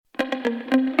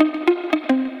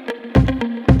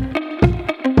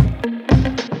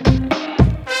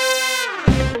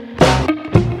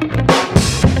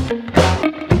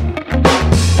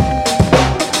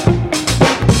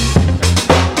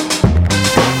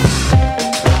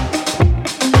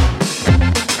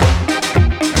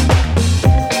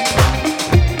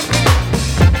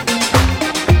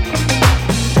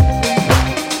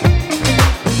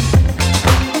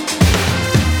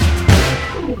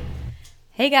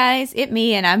guys, it's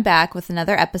me, and I'm back with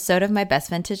another episode of My Best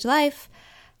Vintage Life.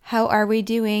 How are we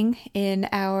doing in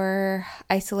our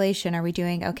isolation? Are we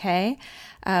doing okay?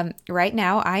 Right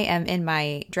now, I am in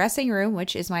my dressing room,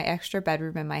 which is my extra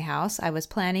bedroom in my house. I was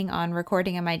planning on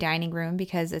recording in my dining room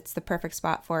because it's the perfect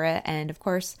spot for it. And of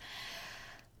course,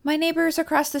 my neighbors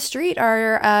across the street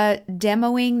are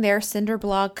demoing their cinder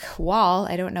block wall.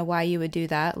 I don't know why you would do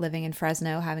that. Living in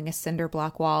Fresno, having a cinder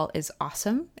block wall is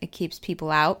awesome. It keeps people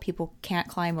out. People can't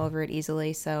climb over it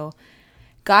easily. So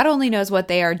God only knows what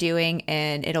they are doing,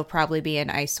 and it'll probably be an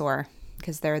eyesore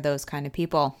because they're those kind of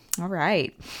people. All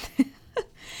right.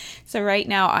 So right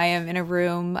now I am in a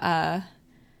room.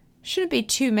 Shouldn't be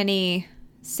too many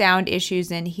sound issues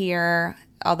in here.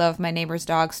 Although if my neighbor's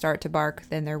dogs start to bark,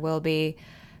 then there will be.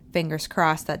 Fingers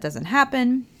crossed that doesn't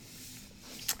happen.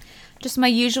 Just my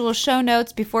usual show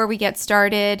notes before we get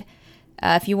started.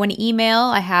 If you want to email,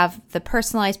 I have the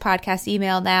personalized podcast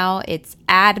email now. It's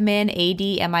admin,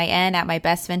 ADMIN, at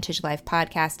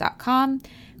mybestvintagelifepodcast.com.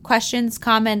 Questions,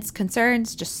 comments,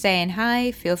 concerns, just saying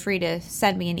hi. Feel free to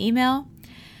send me an email.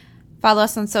 Follow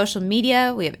us on social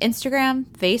media. We have Instagram,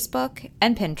 Facebook,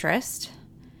 and Pinterest.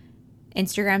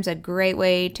 Instagram's a great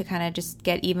way to kind of just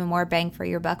get even more bang for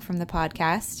your buck from the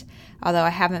podcast. Although I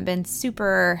haven't been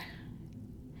super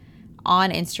on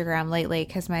Instagram lately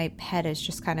because my head has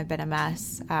just kind of been a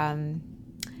mess. I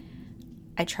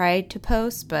tried to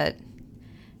post, but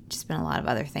just been a lot of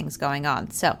other things going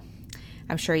on. So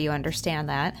I'm sure you understand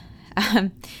that.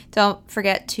 Don't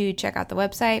forget to check out the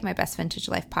website,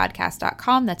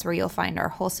 mybestvintagelifepodcast.com. That's where you'll find our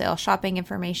wholesale shopping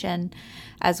information,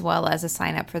 as well as a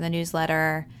sign up for the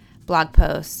newsletter, blog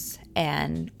posts,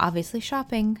 and obviously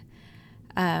shopping.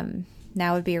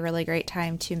 Now would be a really great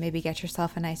time to maybe get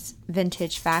yourself a nice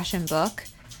vintage fashion book.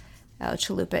 Oh,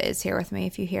 Chalupa is here with me.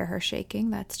 If you hear her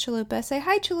shaking, that's Chalupa. Say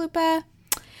hi, Chalupa.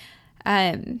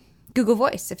 Google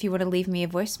Voice. If you want to leave me a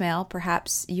voicemail,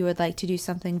 perhaps you would like to do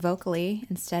something vocally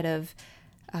instead of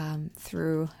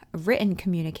through written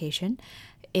communication.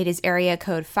 It is area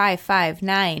code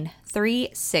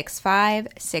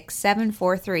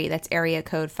 559-365-6743. That's area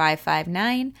code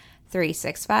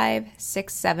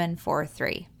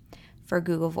 559-365-6743 for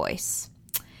Google Voice.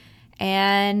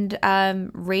 And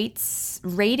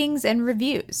ratings and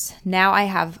reviews. Now I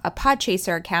have a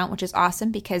Podchaser account, which is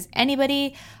awesome because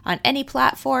anybody on any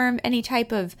platform, any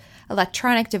type of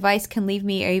electronic device can leave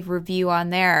me a review on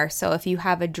there. So if you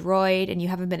have a Droid and you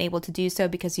haven't been able to do so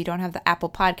because you don't have the Apple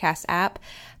Podcast app,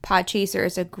 Podchaser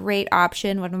is a great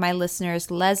option. One of my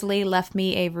listeners, Leslie, left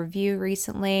me a review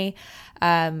recently,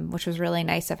 which was really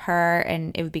nice of her,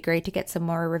 and it would be great to get some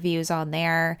more reviews on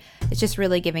there. It's just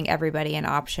really giving everybody an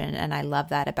option, and I love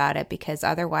that about it because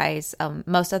otherwise,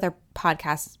 most other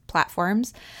podcast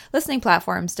platforms, listening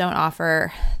platforms, don't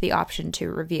offer the option to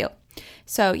review.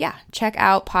 So yeah, check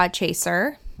out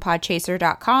Podchaser,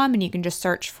 podchaser.com, and you can just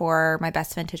search for My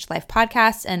Best Vintage Life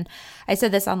podcast. And I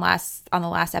said this on the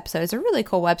last episode, it's a really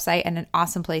cool website and an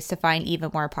awesome place to find even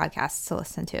more podcasts to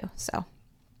listen to. So,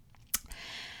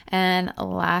 and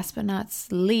last but not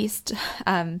least,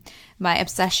 my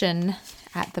obsession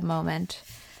at the moment.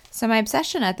 So my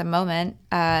obsession at the moment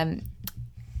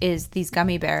is these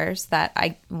gummy bears that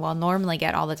I normally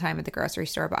get all the time at the grocery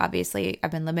store, but obviously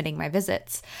I've been limiting my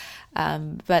visits.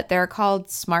 But they're called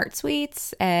Smart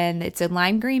Sweets, and it's a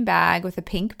lime green bag with a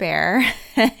pink bear,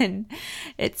 and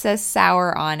it says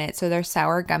sour on it. So they're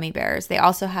sour gummy bears. They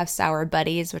also have sour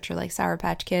buddies, which are like Sour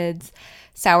Patch Kids,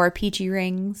 sour peachy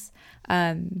rings.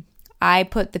 I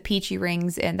put the peachy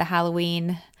rings in the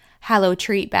Halloween Hallow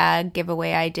Treat bag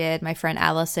giveaway I did. My friend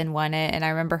Allison won it, and I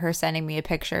remember her sending me a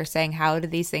picture saying, how do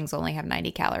these things only have 90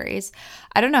 calories?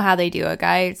 I don't know how they do it,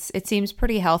 guys. It seems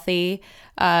pretty healthy.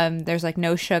 There's like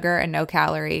no sugar and no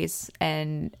calories,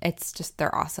 and it's just,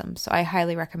 they're awesome. So I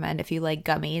highly recommend, if you like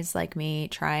gummies like me,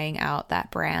 trying out that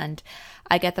brand.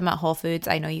 I get them at Whole Foods.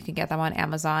 I know you can get them on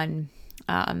Amazon.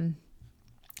 I'm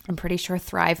pretty sure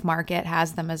Thrive Market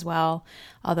has them as well,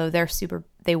 although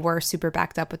they were super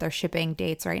backed up with their shipping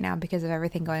dates right now because of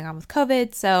everything going on with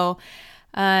COVID. So,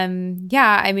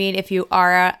 yeah, I mean, if you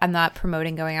are, I'm not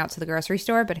promoting going out to the grocery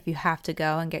store, but if you have to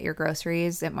go and get your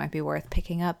groceries, it might be worth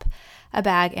picking up a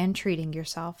bag and treating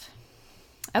yourself.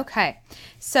 Okay,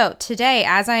 so today,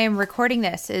 as I am recording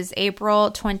this, is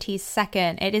April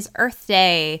 22nd. It is Earth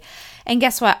Day. And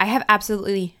guess what? I have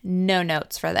absolutely no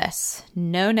notes for this.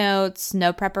 No notes,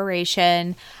 no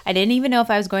preparation. I didn't even know if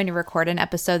I was going to record an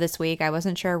episode this week. I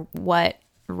wasn't sure what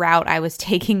route I was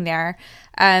taking there.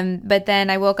 But then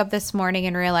I woke up this morning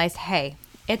and realized, hey,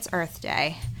 it's Earth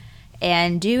Day.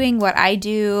 And doing what I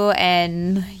do,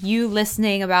 and you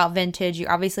listening about vintage, you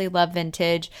obviously love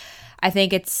vintage. I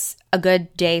think it's a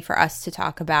good day for us to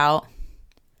talk about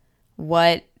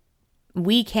what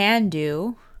we can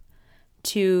do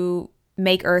to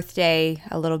make Earth Day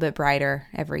a little bit brighter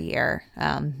every year.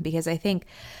 Because I think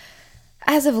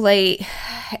as of late,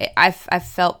 I've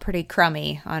felt pretty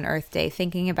crummy on Earth Day,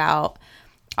 thinking about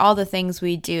all the things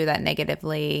we do that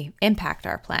negatively impact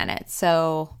our planet.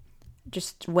 So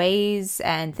just ways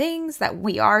and things that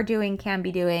we are doing, can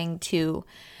be doing to,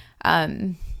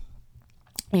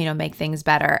 make things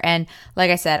better. And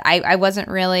like I said, I wasn't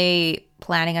really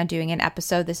planning on doing an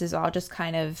episode. This is all just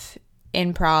kind of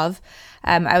improv.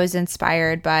 I was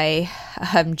inspired by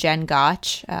Jen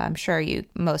Gotch. I'm sure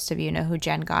most of you know who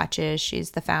Jen Gotch is.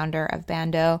 She's the founder of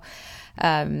Bando.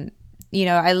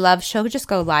 She'll just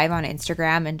go live on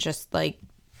Instagram and just like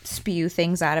spew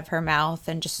things out of her mouth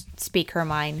and just speak her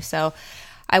mind. So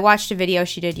I watched a video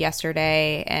she did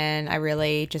yesterday and I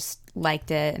really just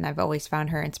liked it, and I've always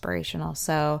found her inspirational.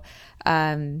 So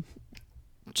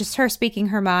just her speaking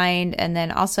her mind. And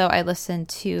then also I listened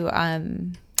to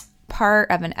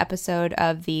part of an episode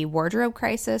of The Wardrobe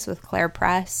Crisis with Claire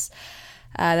Press.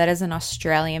 That is an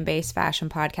Australian-based fashion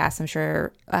podcast. I'm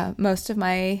sure most of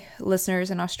my listeners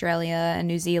in Australia and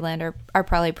New Zealand are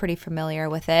probably pretty familiar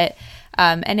with it.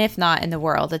 And if not in the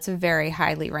world, it's a very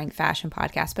highly ranked fashion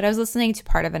podcast. But I was listening to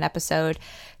part of an episode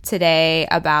today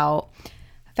about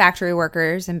factory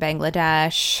workers in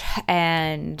Bangladesh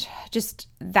and just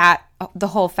the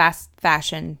whole fast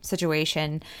fashion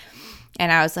situation.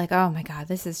 And I was like, oh my God,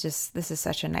 this is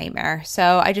such a nightmare.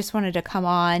 So I just wanted to come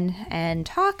on and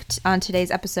talk on today's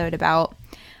episode about,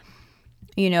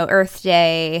 Earth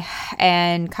Day,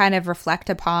 and kind of reflect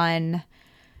upon,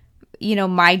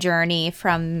 my journey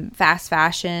from fast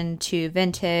fashion to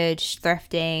vintage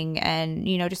thrifting, and,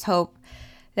 just hope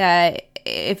that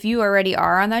if you already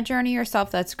are on that journey yourself,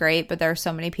 that's great. But there are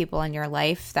so many people in your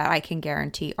life that I can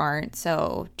guarantee aren't.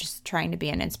 So just trying to be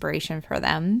an inspiration for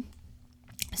them.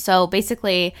 So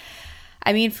basically,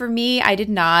 for me, I did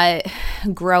not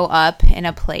grow up in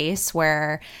a place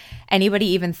where anybody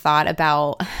even thought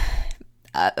about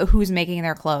who's making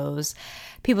their clothes.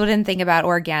 People didn't think about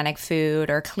organic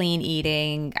food or clean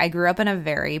eating. I grew up in a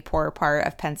very poor part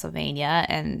of Pennsylvania,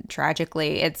 and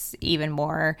tragically, it's even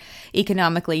more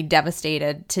economically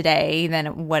devastated today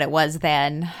than what it was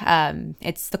then.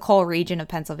 It's the coal region of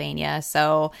Pennsylvania,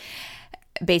 so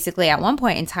basically at one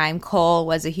point in time, coal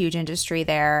was a huge industry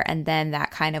there, and then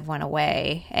that kind of went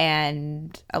away,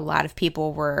 and a lot of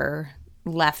people were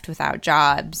left without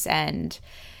jobs and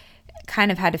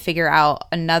kind of had to figure out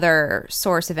another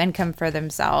source of income for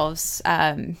themselves.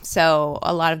 So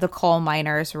a lot of the coal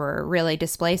miners were really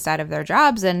displaced out of their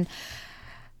jobs, and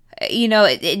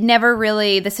it never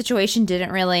really, the situation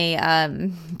didn't really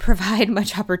provide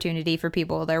much opportunity for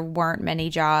people. There weren't many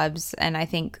jobs, and I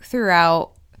think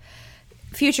throughout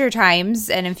future times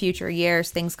and in future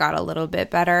years, things got a little bit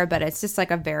better, but it's just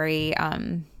like a very,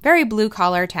 very blue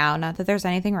collar town. Not that there's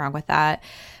anything wrong with that.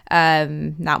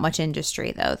 Not much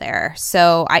industry though there.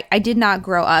 So I did not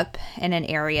grow up in an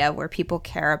area where people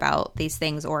care about these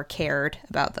things or cared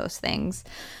about those things.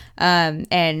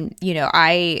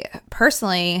 I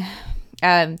personally,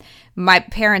 my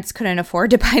parents couldn't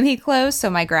afford to buy me clothes, so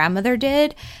my grandmother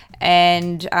did.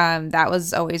 And that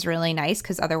was always really nice,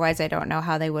 because otherwise I don't know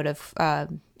how they would have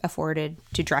afforded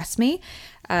to dress me.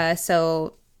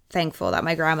 So thankful that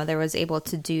my grandmother was able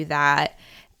to do that.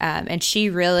 And she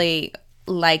really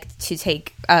liked to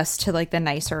take us to like the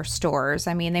nicer stores.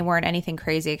 They weren't anything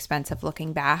crazy expensive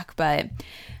looking back, but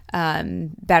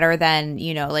better than,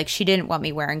 she didn't want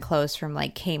me wearing clothes from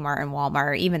like Kmart and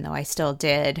Walmart, even though I still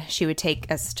did. She would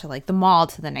take us to like the mall,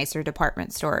 to the nicer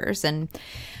department stores. And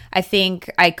I think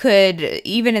I could,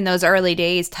 even in those early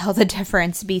days, tell the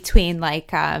difference between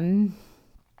like, a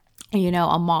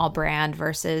mall brand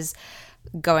versus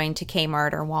going to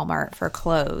Kmart or Walmart for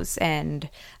clothes. And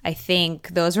I think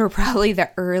those were probably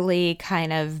the early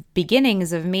kind of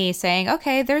beginnings of me saying,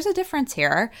 okay, there's a difference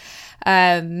here.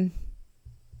 And,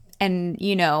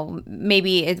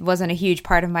 maybe it wasn't a huge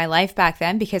part of my life back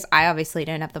then, because I obviously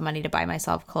didn't have the money to buy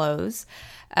myself clothes.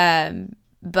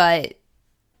 But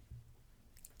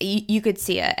you could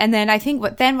see it. And then I think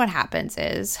what happens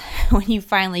is when you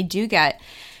finally do get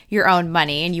your own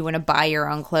money and you want to buy your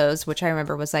own clothes, which I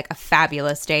remember was like a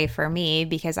fabulous day for me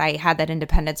because I had that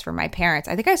independence from my parents.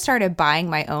 I think I started buying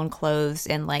my own clothes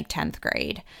in like 10th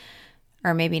grade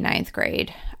or maybe 9th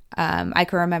grade. I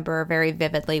can remember very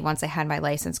vividly once I had my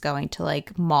license going to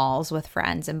like malls with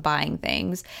friends and buying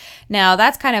things. Now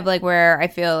that's kind of like where I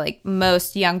feel like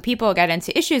most young people get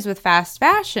into issues with fast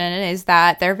fashion, is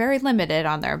that they're very limited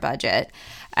on their budget.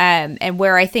 And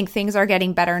where I think things are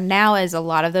getting better now is a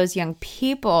lot of those young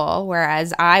people,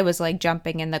 whereas I was like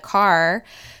jumping in the car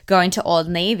going to Old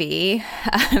Navy,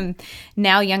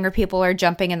 now younger people are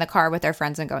jumping in the car with their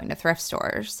friends and going to thrift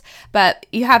stores. But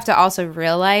you have to also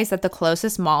realize that the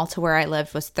closest mall to where I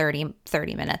lived was 30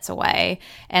 minutes away.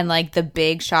 And like the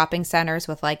big shopping centers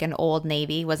with like an Old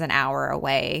Navy was an hour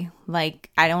away. Like,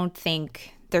 I don't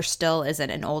think there still isn't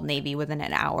an Old Navy within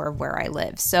an hour of where I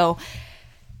live. So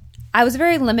I was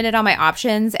very limited on my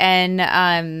options,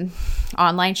 and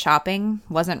online shopping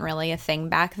wasn't really a thing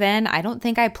back then. I don't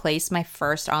think I placed my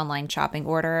first online shopping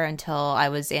order until I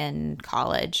was in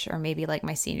college, or maybe like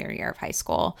my senior year of high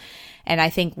school. And I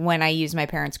think when I used my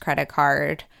parents' credit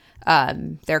card,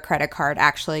 their credit card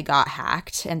actually got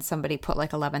hacked, and somebody put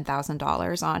like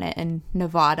 $11,000 on it in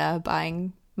Nevada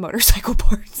buying motorcycle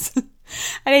parts.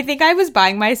 And I think I was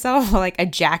buying myself like a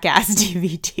Jackass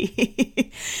DVD.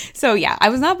 So yeah, I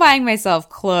was not buying myself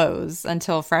clothes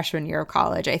until freshman year of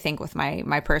college, I think, with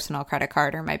my personal credit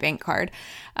card or my bank card.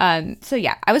 So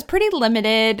yeah, I was pretty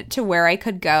limited to where I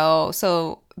could go.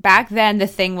 So back then the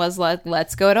thing was like,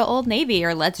 let's go to Old Navy,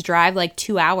 or let's drive like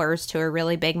 2 hours to a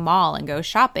really big mall and go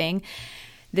shopping.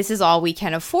 This is all we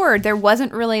can afford. There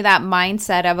wasn't really that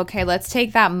mindset of, okay, let's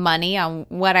take that money on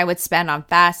what I would spend on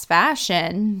fast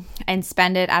fashion and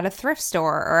spend it at a thrift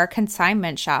store or a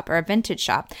consignment shop or a vintage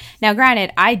shop. Now,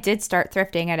 granted, I did start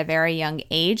thrifting at a very young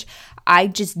age. I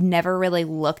just never really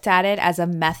looked at it as a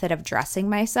method of dressing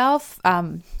myself.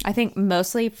 I think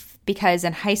mostly because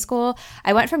in high school,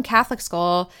 I went from Catholic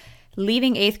school,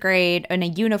 leaving 8th grade in a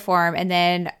uniform, and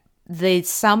then the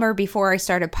summer before I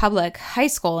started public high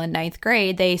school in 9th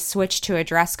grade, they switched to a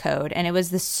dress code, and it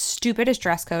was the stupidest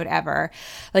dress code ever.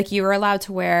 Like, you were allowed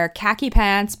to wear khaki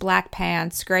pants, black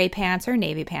pants, gray pants, or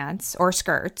navy pants, or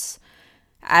skirts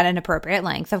at an appropriate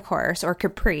length, of course, or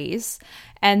capris.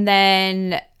 And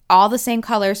then all the same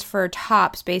colors for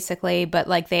tops, basically, but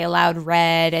like they allowed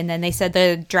red, and then they said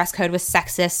the dress code was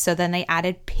sexist, so then they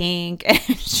added pink, and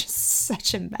it's just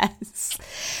such a mess.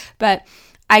 But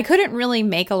I couldn't really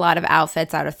make a lot of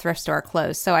outfits out of thrift store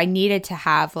clothes. So I needed to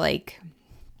have I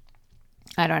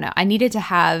needed to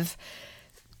have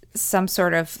some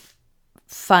sort of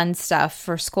fun stuff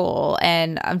for school.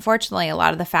 And unfortunately, a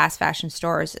lot of the fast fashion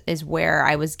stores is where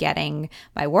I was getting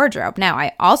my wardrobe. Now,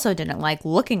 I also didn't like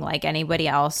looking like anybody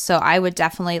else. So I would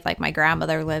definitely, like, my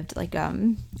grandmother lived like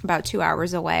about 2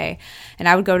 hours away, and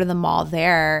I would go to the mall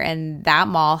there, and that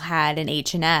mall had an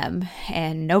H&M,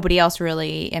 and nobody else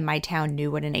really in my town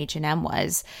knew what an H&M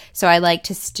was. So I like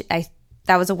to,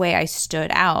 that was a way I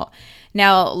stood out.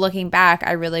 Now, looking back,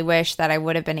 I really wish that I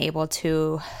would have been able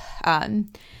to,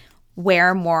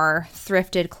 wear more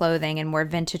thrifted clothing and more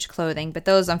vintage clothing, but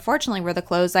those unfortunately were the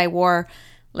clothes I wore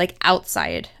like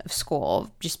outside of school,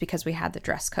 just because we had the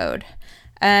dress code.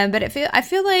 But I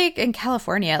feel like in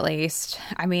California, at least,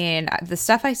 I mean, the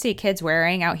stuff I see kids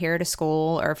wearing out here to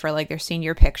school or for like their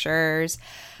senior pictures,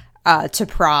 to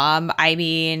prom, I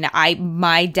mean,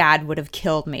 my dad would have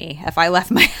killed me if I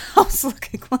left my house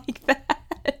looking like that.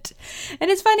 And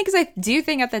it's funny because I do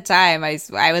think at the time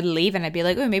I would leave and I'd be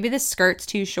like, oh, maybe this skirt's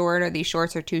too short or these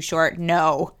shorts are too short.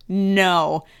 No.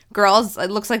 Girls, it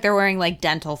looks like they're wearing like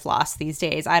dental floss these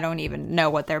days. I don't even know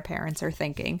what their parents are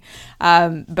thinking.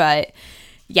 But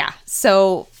yeah,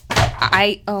 so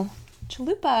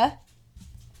Chalupa.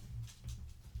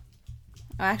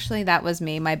 Actually, that was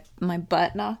me. My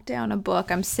butt knocked down a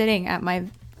book. I'm sitting at my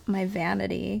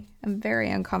vanity. I'm very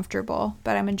uncomfortable,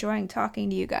 but I'm enjoying talking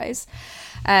to you guys.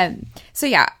 So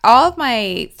yeah, all of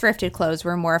my thrifted clothes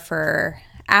were more for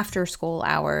after school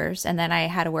hours, and then I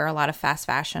had to wear a lot of fast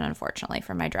fashion, unfortunately,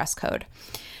 for my dress code.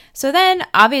 So then,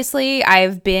 obviously,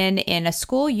 I've been in a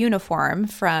school uniform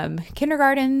from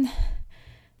kindergarten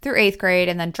through 8th grade,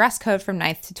 and then dress code from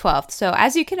 9th to 12th. So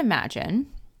as you can imagine,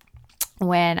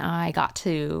 when I got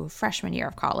to freshman year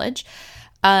of college,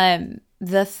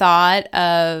 the thought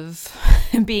of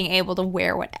being able to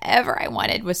wear whatever I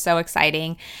wanted was so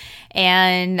exciting.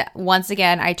 And once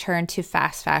again, I turned to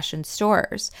fast fashion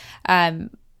stores,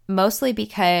 mostly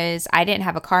because I didn't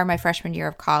have a car my freshman year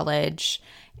of college,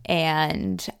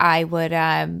 and I would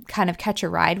kind of catch a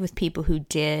ride with people who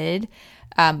did.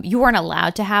 You weren't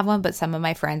allowed to have one, but some of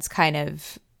my friends kind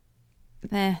of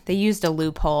they used a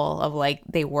loophole of like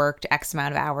they worked X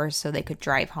amount of hours so they could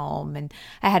drive home. And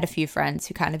I had a few friends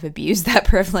who kind of abused that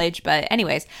privilege. But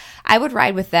anyways, I would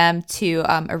ride with them to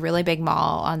a really big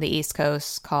mall on the East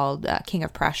Coast called King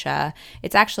of Prussia.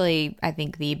 It's actually, I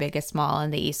think, the biggest mall on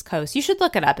the East Coast. You should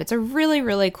look it up. It's a really,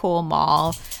 really cool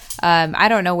mall. I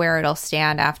don't know where it'll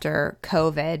stand after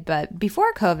COVID, but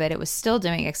before COVID, it was still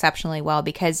doing exceptionally well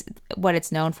because what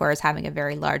it's known for is having a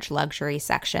very large luxury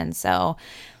section. So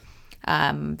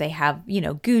they have,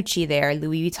 Gucci there,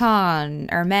 Louis Vuitton,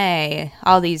 Hermès,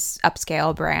 all these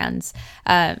upscale brands.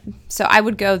 So I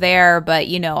would go there, but,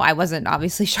 I wasn't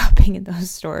obviously shopping in those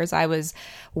stores. I was,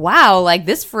 wow, like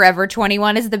this Forever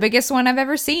 21 is the biggest one I've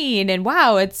ever seen. And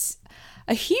wow, it's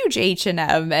a huge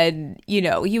H&M. And,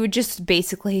 you would just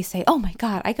basically say, oh my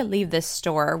God, I could leave this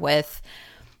store with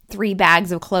 3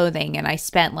 bags of clothing. And I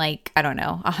spent like, I don't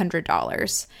know,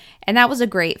 $100. And that was a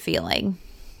great feeling.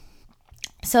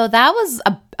 So that was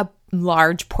a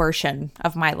large portion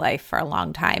of my life for a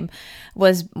long time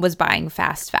was buying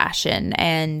fast fashion.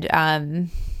 And,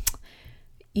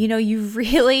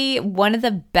 one of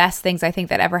the best things I think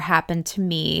that ever happened to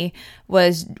me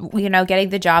was, getting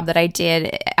the job that I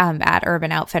did at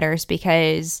Urban Outfitters,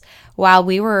 because while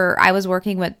I was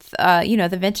working with,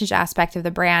 the vintage aspect of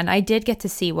the brand, I did get to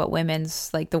see what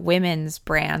the women's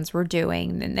brands were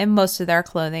doing. And most of their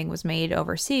clothing was made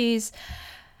overseas.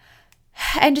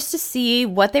 And just to see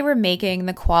what they were making,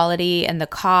 the quality and the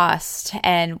cost.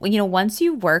 And, once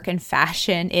you work in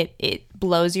fashion, it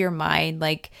blows your mind,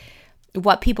 like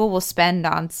what people will spend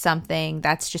on something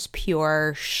that's just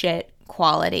pure shit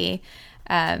quality.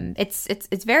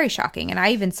 It's very shocking. And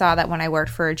I even saw that when I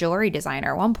worked for a jewelry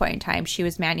designer at one point in time. She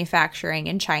was manufacturing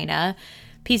in China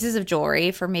pieces of jewelry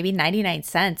for maybe 99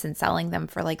 cents and selling them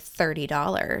for like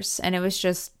 $30. And it was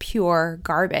just pure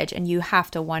garbage. And you have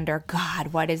to wonder,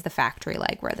 God, what is the factory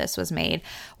like where this was made?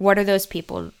 What are those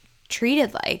people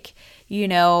treated like?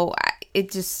 It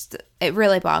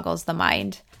really boggles the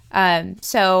mind.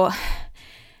 So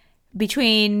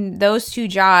between those two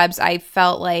jobs, I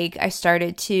felt like I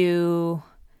started to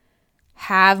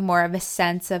have more of a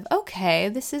sense of, okay,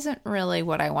 this isn't really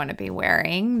what I want to be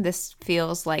wearing. This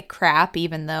feels like crap,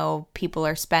 even though people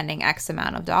are spending X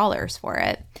amount of dollars for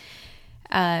it.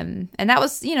 And that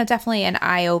was, definitely an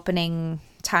eye-opening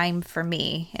time for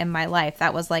me in my life.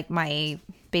 That was like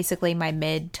basically my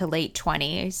mid to late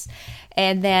 20s.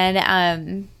 And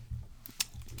then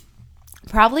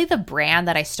probably the brand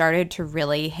that I started to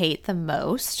really hate the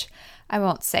most, I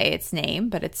won't say its name,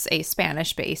 but it's a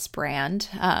Spanish-based brand.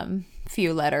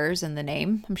 Few letters in the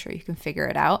name. I'm sure you can figure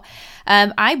it out.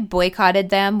 I boycotted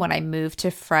them when I moved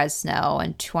to Fresno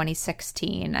in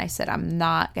 2016. I said, I'm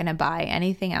not going to buy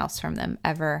anything else from them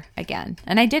ever again.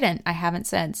 And I didn't. I haven't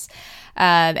since.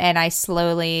 And I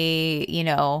slowly,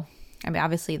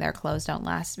 obviously their clothes don't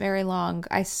last very long.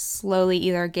 I slowly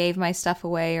either gave my stuff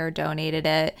away or donated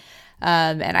it.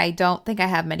 And I don't think I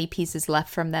have many pieces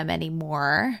left from them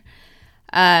anymore.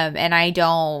 And I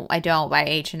don't buy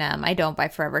H&M. I don't buy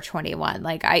Forever 21.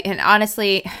 And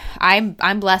honestly,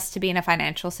 I'm blessed to be in a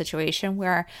financial situation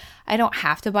where I don't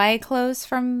have to buy clothes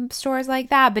from stores like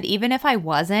that. But even if I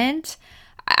wasn't,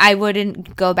 I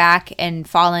wouldn't go back and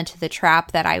fall into the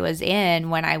trap that I was in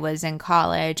when I was in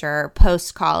college or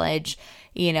post-college,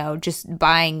 just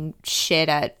buying shit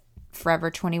at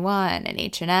Forever 21 and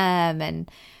H&M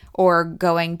or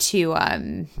going to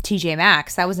TJ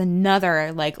Maxx. That was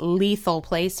another like lethal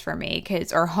place for me,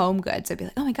 or Home Goods. I'd be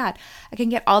like, oh my God, I can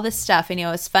get all this stuff. And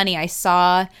it's funny, I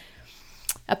saw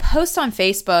a post on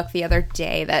Facebook the other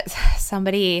day that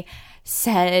somebody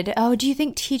said, oh, do you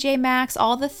think TJ Maxx,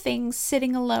 all the things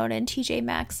sitting alone in TJ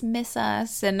Maxx miss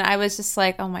us? And I was just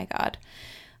like, oh my God,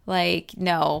 like,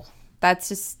 no. That's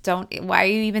just why are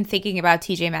you even thinking about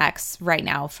TJ Maxx right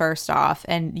now, first off?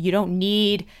 And you don't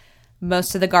need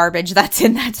most of the garbage that's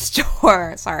in that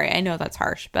store. Sorry, I know that's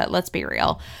harsh, but let's be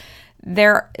real.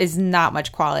 There is not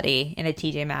much quality in a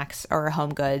TJ Maxx or a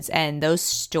Home Goods, and those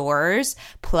stores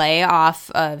play off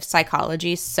of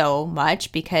psychology so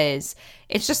much because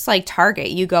it's just like Target.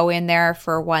 You go in there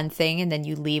for one thing and then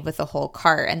you leave with a whole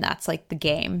cart, and that's like the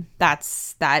game. That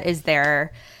is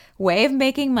their way of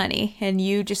making money, and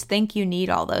you just think you need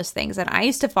all those things. And I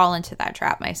used to fall into that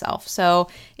trap myself. So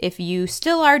if you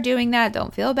still are doing that,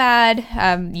 don't feel bad.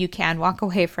 You can walk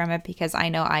away from it, because I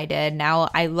know I did. Now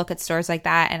I look at stores like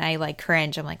that and I like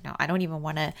cringe. I'm like, no, I don't even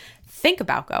want to think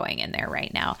about going in there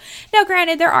right now. Now,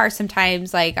 granted, there are some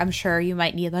times, like, I'm sure you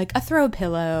might need like a throw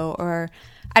pillow or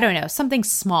I don't know, something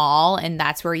small, and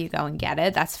that's where you go and get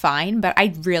it. That's fine. But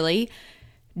I really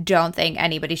don't think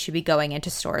anybody should be going into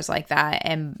stores like that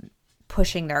and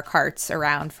pushing their carts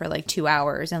around for like 2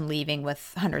 hours and leaving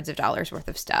with hundreds of dollars worth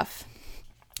of stuff.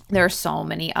 There are so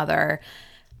many other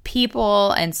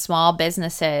people and small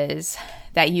businesses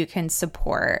that you can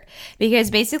support, because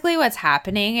basically what's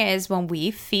happening is when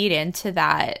we feed into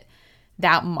that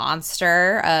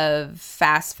monster of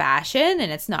fast fashion,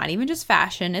 and it's not even just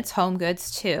fashion, it's home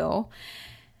goods too.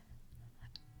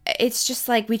 It's just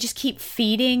like we just keep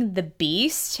feeding the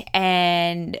beast,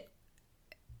 and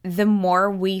the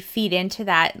more we feed into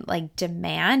that like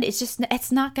demand,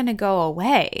 it's not going to go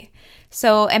away.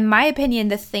 So in my opinion,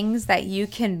 the things that you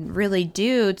can really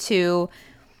do to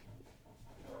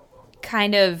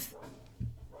kind of,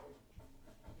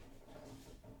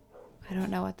 I don't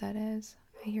know what that is.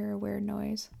 I hear a weird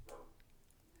noise.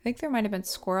 I think there might have been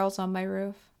squirrels on my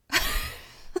roof.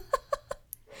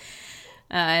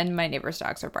 And my neighbor's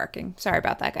dogs are barking. Sorry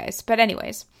about that, guys. But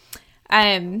anyways,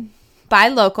 buy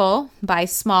local, buy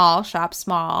small, shop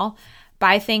small,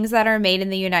 buy things that are made in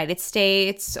the United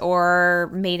States or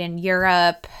made in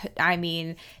Europe. I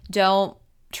mean,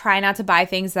 try not to buy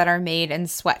things that are made in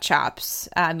sweatshops.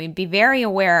 I mean, be very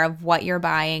aware of what you're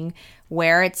buying,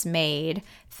 where it's made.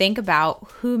 Think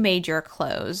about who made your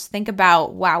clothes. Think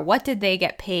about, wow, what did they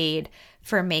get paid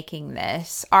for making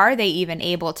this? Are they even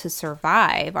able to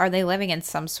survive? Are they living in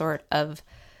some sort of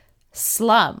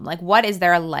slum? Like, what is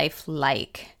their life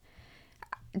like?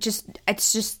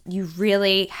 It's just, you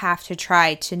really have to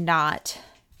try to not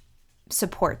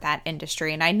support that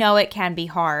industry. And I know it can be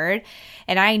hard,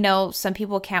 and I know some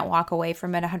people can't walk away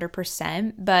from it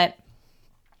 100%, but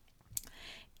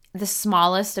the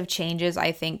smallest of changes,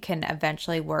 I think, can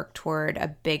eventually work toward a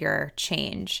bigger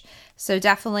change. So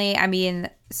definitely, I mean,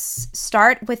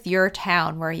 start with your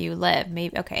town where you live.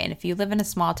 Maybe, okay, and if you live in a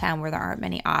small town where there aren't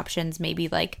many options, maybe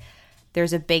like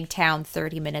there's a big town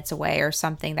 30 minutes away or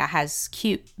something that has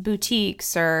cute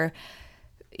boutiques or,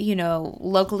 you know,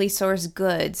 locally sourced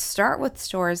goods. Start with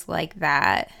stores like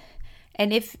that.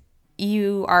 And if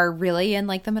you are really in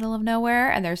like the middle of nowhere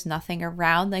and there's nothing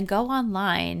around, then go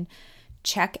online.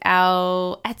 Check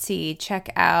out Etsy,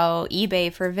 check out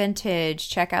eBay for vintage,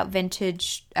 check out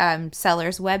vintage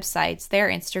sellers' websites, their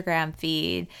Instagram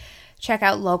feed, check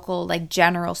out local like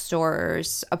general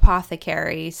stores,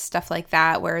 apothecaries, stuff like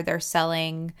that, where they're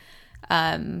selling,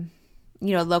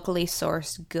 locally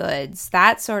sourced goods.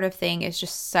 That sort of thing is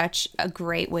just such a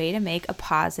great way to make a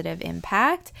positive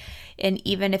impact. And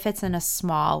even if it's in a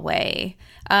small way,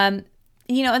 and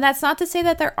that's not to say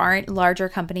that there aren't larger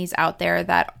companies out there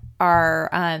that are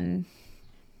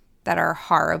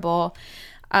horrible.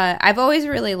 I've always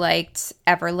really liked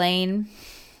Everlane.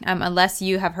 Unless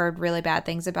you have heard really bad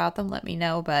things about them, let me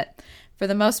know. But for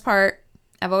the most part,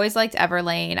 I've always liked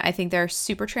Everlane. I think they're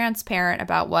super transparent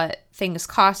about what things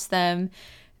cost them.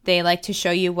 They like to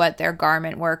show you what their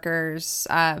garment workers,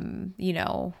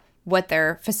 what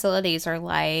their facilities are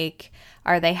like.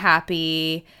 Are they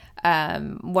happy?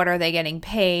 What are they getting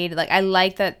paid? Like, I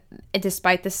like that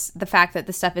despite the fact that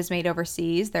the stuff is made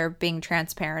overseas, they're being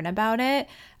transparent about it.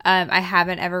 I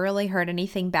haven't ever really heard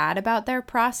anything bad about their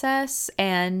process.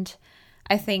 And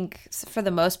I think for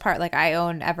the most part, like, I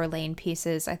own Everlane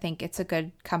pieces. I think it's a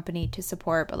good company to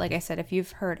support. But like I said, if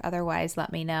you've heard otherwise,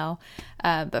 let me know.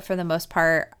 But for the most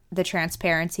part, the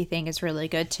transparency thing is really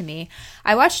good to me.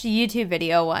 I watched a YouTube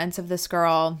video once of this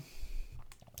girl,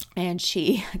 and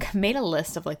she made a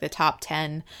list of like the top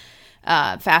 10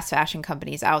 fast fashion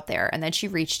companies out there. And then she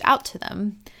reached out to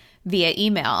them via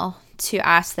email to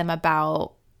ask them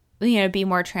about, be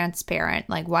more transparent.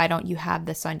 Like, why don't you have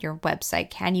this on your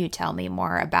website? Can you tell me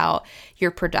more about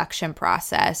your production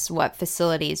process? What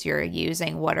facilities you're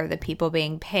using? What are the people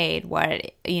being paid?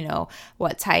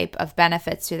 What type of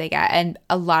benefits do they get? And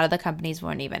a lot of the companies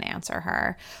wouldn't even answer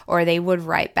her, or they would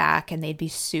write back and they'd be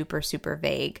super, super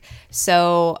vague.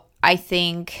 So I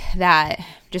think that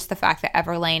just the fact that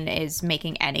Everlane is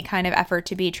making any kind of effort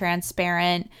to be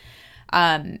transparent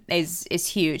is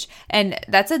huge. And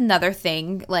that's another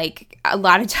thing. Like, a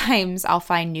lot of times I'll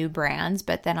find new brands,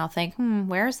 but then I'll think,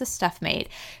 where is this stuff made?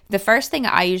 The first thing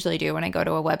I usually do when I go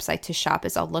to a website to shop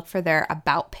is I'll look for their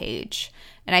about page.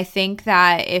 And I think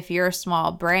that if you're a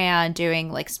small brand doing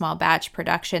like small batch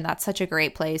production, that's such a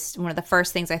great place. One of the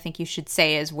first things I think you should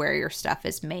say is where your stuff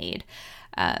is made.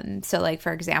 So like,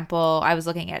 for example, I was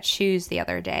looking at shoes the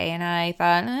other day and I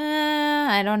thought,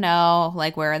 I don't know,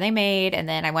 like, where are they made? And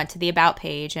then I went to the about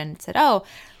page and it said,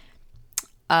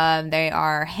 they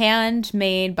are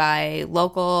handmade by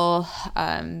local,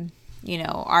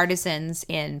 artisans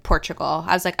in Portugal.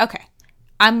 I was like, okay,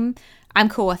 I'm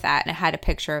cool with that. And it had a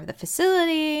picture of the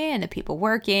facility and the people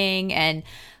working, and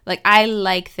like, I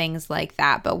like things like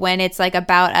that. But when it's like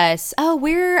about us,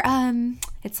 we're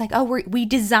It's like, oh,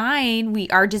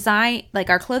 our design, like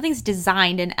our clothing's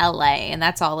designed in LA and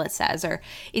that's all it says, or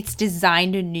it's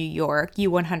designed in New York.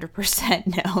 You 100%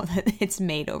 know that it's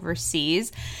made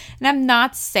overseas. And I'm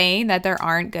not saying that there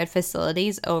aren't good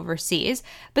facilities overseas,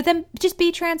 but then just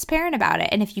be transparent about it.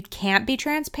 And if you can't be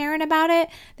transparent about it,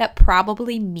 that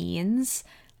probably means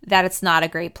that it's not a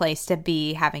great place to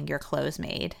be having your clothes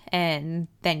made, and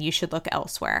then you should look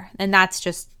elsewhere. And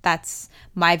that's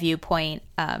my viewpoint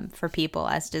for people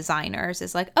as designers,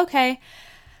 is like, okay,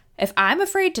 if I'm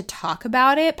afraid to talk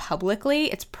about it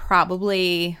publicly, it's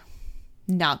probably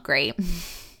not great.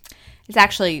 It's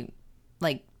actually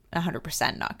like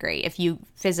 100% not great. If you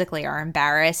physically are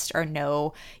embarrassed or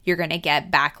know you're going to get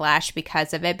backlash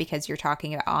because of it, because you're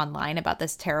talking online about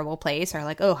this terrible place, or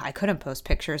like, oh, I couldn't post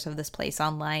pictures of this place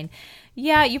online.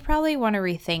 Yeah, you probably want to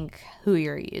rethink who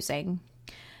you're using.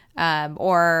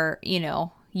 Or,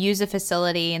 use a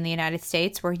facility in the United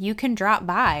States where you can drop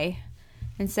by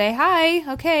and say,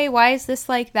 hi, okay, why is this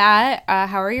like that?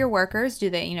 How are your workers? Do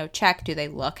they, check, do they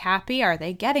look happy? Are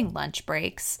they getting lunch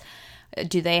breaks?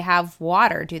 Do they have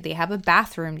water? Do they have a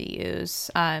bathroom to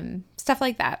use? Stuff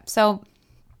like that. So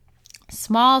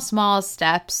small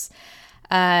steps.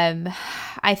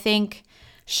 I think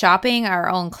shopping our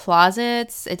own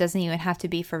closets, it doesn't even have to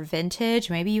be for vintage.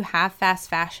 Maybe you have fast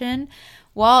fashion.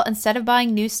 Well, instead of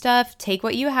buying new stuff, take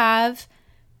what you have,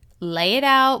 lay it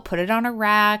out, put it on a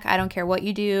rack. I don't care what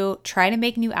you do. Try to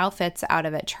make new outfits out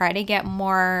of it. Try to get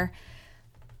more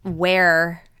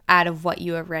wear out of what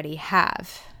you already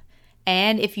have.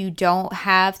 And if you don't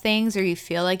have things, or you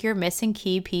feel like you're missing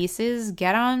key pieces,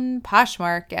 get on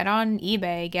Poshmark, get on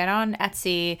eBay, get on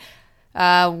Etsy.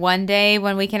 One day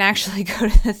when we can actually go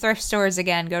to the thrift stores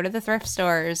again, go to the thrift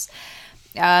stores.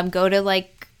 Go to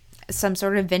like some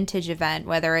sort of vintage event,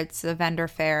 whether it's a vendor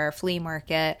fair, flea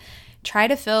market. Try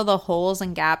to fill the holes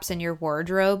and gaps in your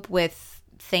wardrobe with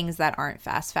things that aren't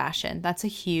fast fashion. That's a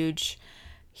huge,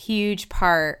 huge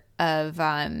part of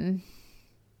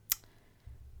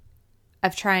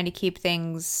trying to keep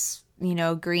things,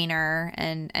 greener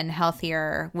and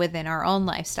healthier within our own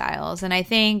lifestyles. And I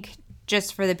think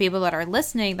just for the people that are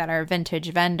listening that are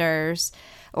vintage vendors,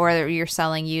 or you're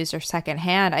selling used or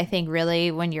secondhand, I think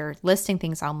really when you're listing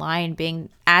things online, being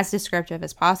as descriptive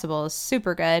as possible is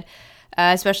super good,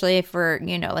 especially if we're,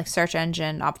 like search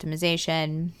engine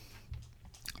optimization,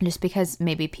 just because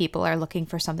maybe people are looking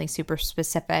for something super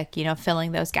specific,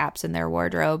 filling those gaps in their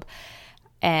wardrobe.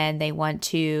 And they want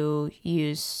to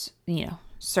use,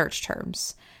 search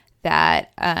terms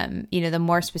that, the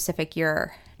more specific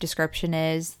your description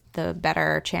is, the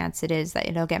better chance it is that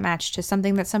it'll get matched to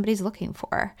something that somebody's looking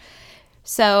for.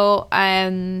 So,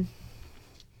 I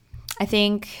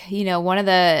think, one of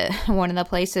the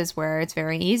places where it's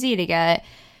very easy to get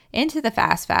into the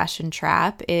fast fashion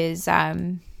trap is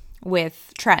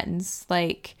with trends,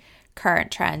 like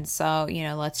current trends. So,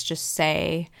 let's just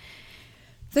say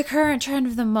the current trend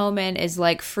of the moment is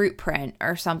like fruit print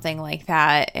or something like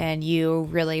that, and you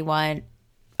really want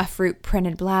a fruit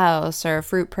printed blouse or a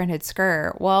fruit printed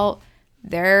skirt. Well,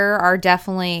 there are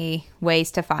definitely ways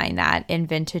to find that in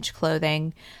vintage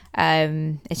clothing.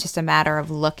 It's just a matter of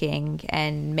looking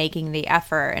and making the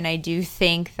effort. And I do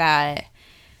think that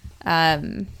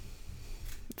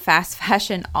fast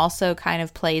fashion also kind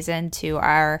of plays into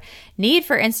our need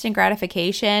for instant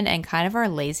gratification and kind of our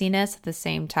laziness at the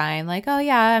same time. Like, oh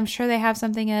yeah, I'm sure they have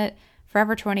something at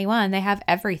Forever 21. They have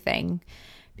everything,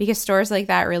 because stores like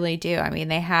that really do. I mean,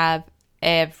 they have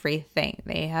everything.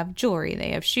 They have jewelry,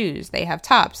 they have shoes, they have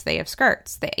tops, they have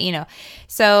skirts,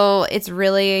 so it's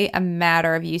really a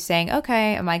matter of you saying,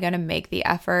 okay, am I going to make the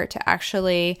effort to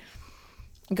actually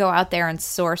go out there and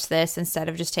source this instead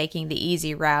of just taking the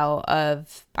easy route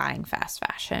of buying fast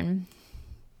fashion?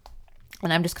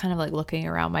 And I'm just kind of like looking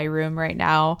around my room right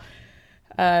now.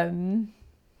 I'm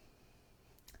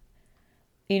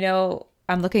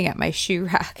looking at my shoe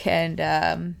rack, and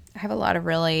I have a lot of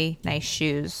really nice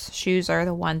shoes. Shoes are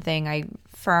the one thing I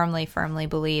firmly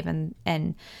believe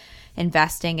in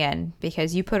investing in,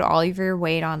 because you put all of your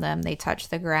weight on them. They touch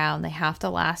the ground. They have to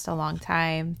last a long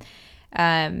time.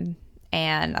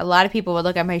 And a lot of people would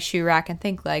look at my shoe rack and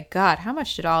think like, God, how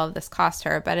much did all of this cost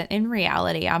her? But in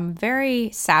reality, I'm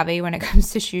very savvy when it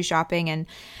comes to shoe shopping, and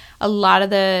a lot of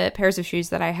the pairs of shoes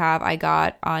that I have, I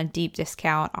got on deep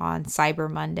discount on Cyber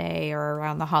Monday or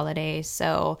around the holidays.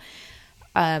 So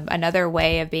another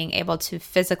way of being able to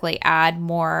physically add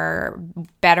more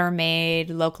better made,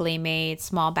 locally made,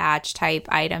 small batch type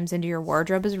items into your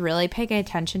wardrobe is really paying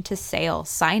attention to sales.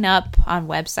 Sign up on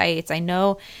websites. I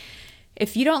know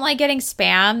if you don't like getting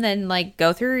spam, then like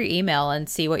go through your email and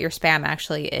see what your spam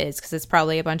actually is, because it's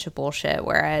probably a bunch of bullshit.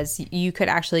 Whereas you could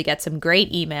actually get some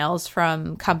great emails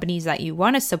from companies that you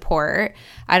want to support.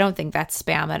 I don't think that's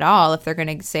spam at all. If they're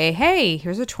going to say, hey,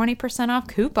 here's a 20% off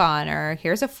coupon, or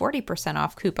here's a 40%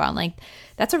 off coupon, like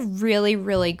that's a really,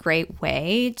 really great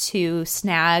way to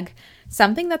snag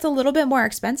something that's a little bit more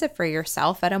expensive for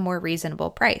yourself at a more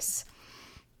reasonable price.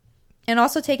 And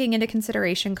also taking into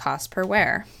consideration cost per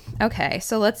wear. Okay,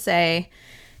 so let's say,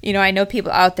 I know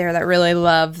people out there that really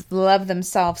love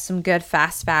themselves some good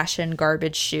fast fashion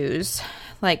garbage shoes,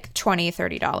 like $20,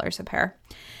 $30 a pair.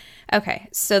 Okay,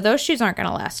 so those shoes aren't going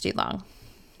to last you long.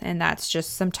 And that's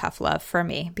just some tough love for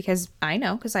me, because I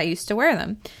know, because I used to wear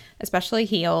them, especially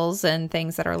heels and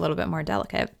things that are a little bit more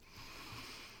delicate.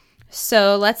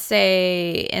 So let's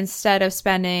say instead of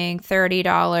spending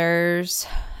 $30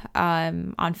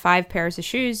 on 5 pairs of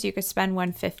shoes, you could spend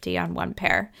 $150 on 1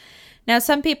 pair. Now,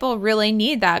 some people really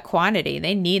need that quantity.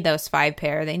 They need those 5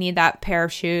 pair. They need that pair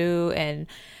of shoe in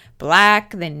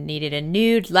black. They needed a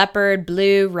nude, leopard,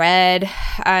 blue, red.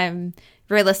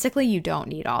 Realistically, you don't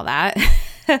need all that.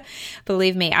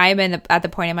 Believe me, I am at the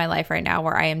point in my life right now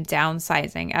where I am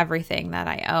downsizing everything that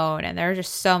I own. And there are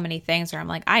just so many things where I'm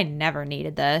like, I never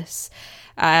needed this.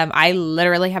 I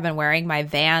literally have been wearing my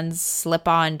Vans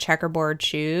slip-on checkerboard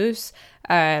shoes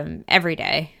every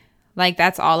day. Like,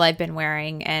 that's all I've been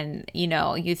wearing. And,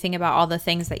 you think about all the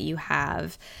things that you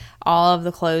have, all of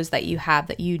the clothes that you have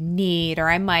that you need, or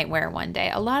I might wear one day.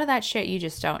 A lot of that shit you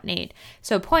just don't need.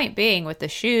 So point being with the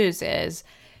shoes is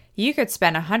you could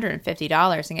spend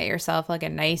 $150 and get yourself like a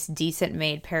nice, decent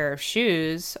made pair of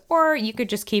shoes, or you could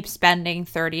just keep spending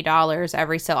 $30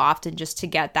 every so often just to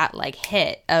get that like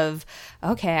hit of,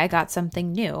 okay, I got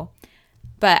something new.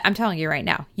 But I'm telling you right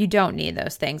now, you don't need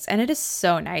those things. And it is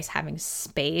so nice having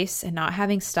space and not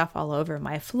having stuff all over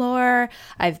my floor.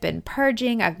 I've been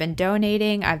purging, I've been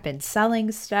donating, I've been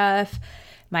selling stuff.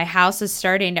 My house is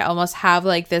starting to almost have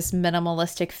like this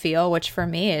minimalistic feel, which for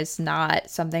me is not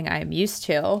something I'm used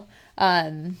to.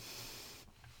 But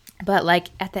like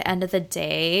at the end of the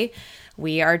day,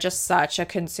 we are just such a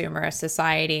consumerist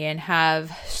society and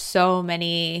have so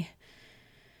many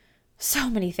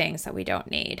things that we don't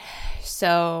need.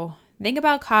 So think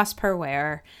about cost per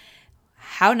wear.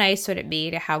 How nice would it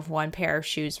be to have 1 pair of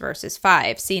shoes versus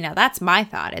 5? See, now that's my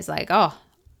thought, is like, oh,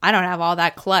 I don't have all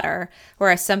that clutter.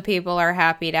 Whereas some people are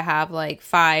happy to have like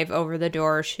 5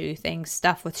 over-the-door shoe things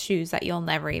stuffed with shoes that you'll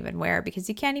never even wear because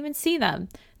you can't even see them. And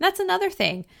that's another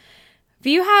thing. If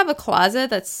you have a closet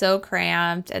that's so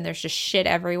cramped and there's just shit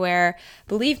everywhere,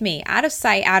 believe me, out of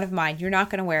sight, out of mind, you're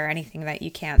not going to wear anything that you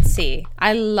can't see.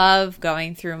 I love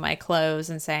going through my clothes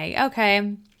and saying,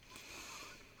 okay,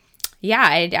 yeah,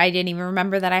 I didn't even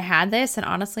remember that I had this, and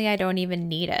honestly, I don't even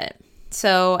need it.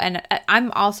 So, and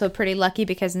I'm also pretty lucky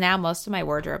because now most of my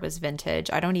wardrobe is vintage.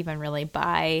 I don't even really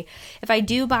buy. If I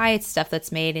do buy, it's stuff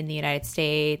that's made in the United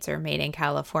States or made in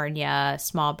California,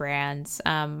 small brands.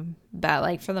 But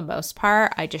like for the most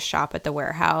part, I just shop at the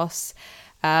warehouse,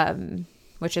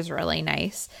 which is really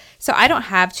nice. So I don't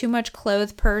have too much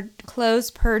clothes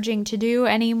purging to do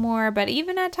anymore. But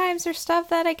even at times, there's stuff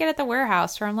that I get at the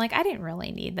warehouse where I'm like, I didn't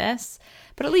really need this,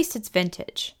 but at least it's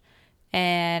vintage.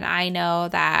 And I know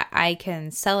that I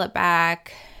can sell it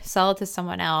back, sell it to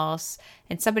someone else,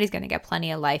 and somebody's going to get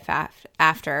plenty of life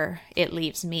after it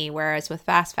leaves me. Whereas with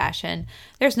fast fashion,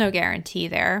 there's no guarantee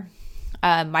there.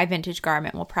 My vintage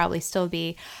garment will probably still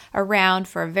be around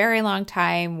for a very long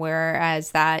time,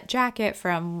 whereas that jacket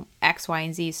from X, Y,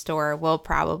 and Z store will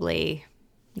probably,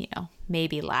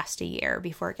 maybe last a year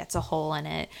before it gets a hole in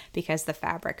it because the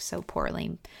fabric's so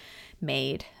poorly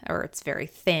made, or it's very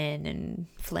thin and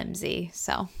flimsy.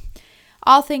 So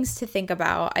all things to think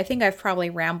about. I think I've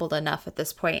probably rambled enough at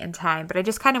this point in time, but I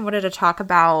just kind of wanted to talk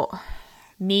about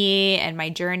me and my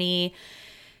journey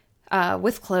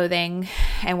with clothing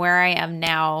and where I am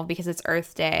now, because it's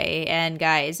Earth Day. And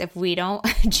guys, if we don't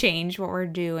change what we're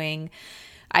doing,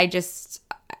 I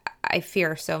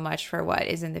fear so much for what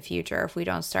is in the future if we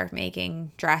don't start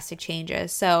making drastic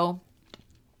changes. So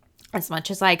as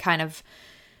much as I kind of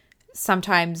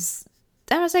sometimes,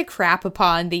 I don't say crap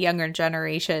upon the younger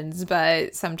generations,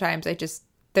 but sometimes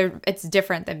it's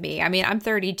different than me. I mean, I'm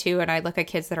 32 and I look at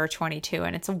kids that are 22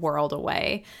 and it's a world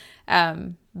away.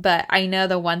 But I know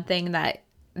the one thing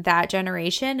that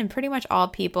generation and pretty much all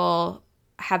people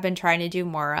have been trying to do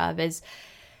more of is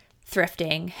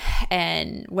thrifting.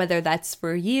 And whether that's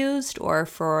for used or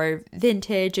for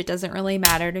vintage, it doesn't really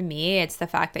matter to me. It's the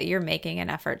fact that you're making an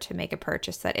effort to make a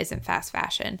purchase that isn't fast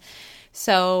fashion.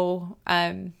 So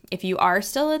if you are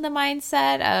still in the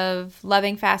mindset of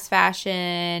loving fast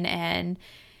fashion and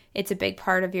it's a big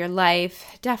part of your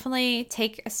life, definitely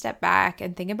take a step back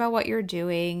and think about what you're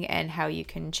doing and how you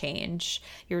can change.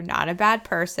 You're not a bad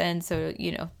person, so,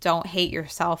 don't hate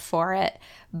yourself for it.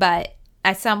 But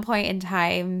at some point in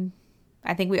time,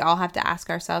 I think we all have to ask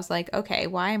ourselves, like, okay,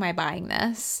 why am I buying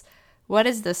this? What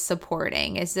is this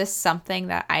supporting? Is this something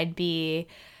that I'd be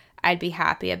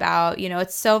happy about?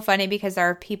 It's so funny because there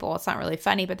are people, it's not really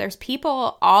funny, but there's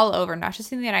people all over, not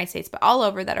just in the United States, but all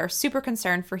over that are super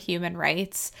concerned for human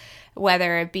rights,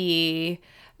 whether it be,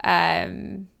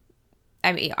 actually,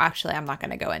 I'm not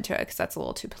going to go into it because that's a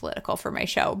little too political for my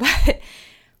show, but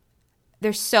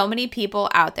there's so many people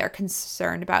out there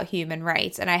concerned about human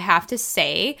rights. And I have to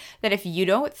say that if you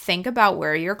don't think about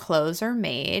where your clothes are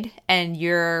made and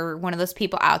you're one of those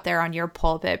people out there on your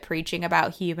pulpit preaching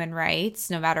about human rights,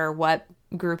 no matter what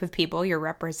group of people you're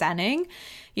representing,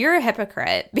 you're a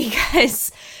hypocrite.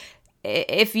 Because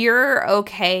if you're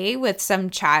okay with some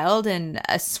child in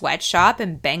a sweatshop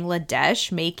in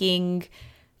Bangladesh making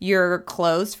your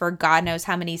clothes for God knows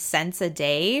how many cents a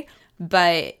day,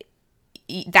 but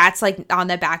that's like on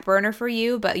the back burner for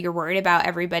you, but you're worried about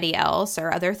everybody else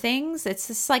or other things, it's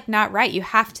just like not right. You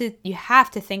have to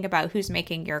think about who's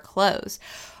making your clothes.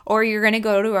 Or you're going to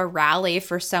go to a rally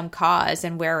for some cause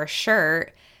and wear a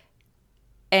shirt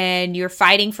and you're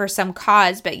fighting for some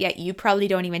cause, but yet you probably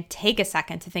don't even take a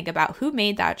second to think about who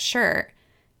made that shirt.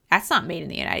 That's not made in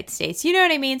the United States. You know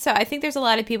what I mean? So I think there's a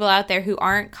lot of people out there who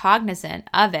aren't cognizant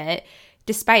of it,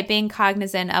 despite being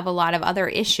cognizant of a lot of other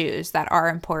issues that are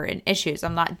important issues.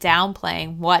 I'm not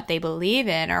downplaying what they believe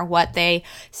in or what they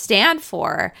stand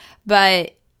for,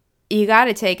 but you got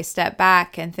to take a step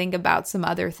back and think about some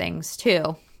other things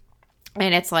too.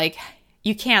 And it's like,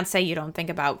 you can't say you don't think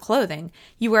about clothing.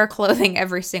 You wear clothing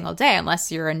every single day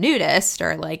unless you're a nudist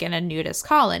or like in a nudist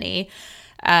colony,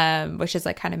 which is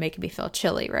like kind of making me feel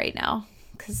chilly right now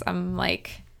because I'm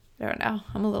like, I don't know,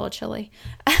 I'm a little chilly.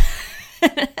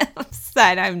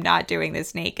 I'm not doing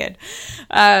this naked.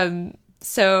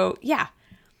 So yeah,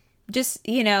 just,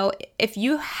 if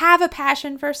you have a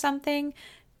passion for something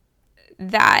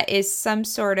that is some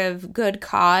sort of good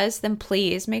cause, then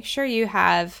please make sure you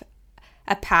have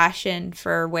a passion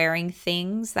for wearing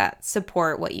things that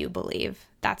support what you believe.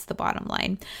 That's the bottom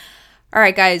line. All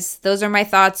right, guys, those are my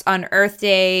thoughts on Earth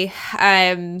Day.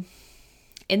 In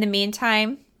the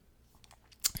meantime,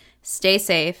 stay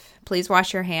safe. Please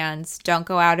wash your hands. Don't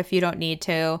go out if you don't need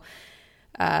to.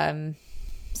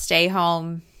 Stay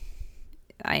home.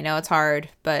 I know it's hard,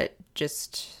 but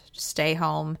just stay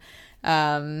home.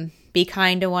 Be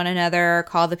kind to one another.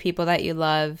 Call the people that you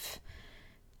love.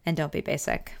 And don't be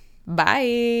basic.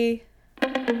 Bye.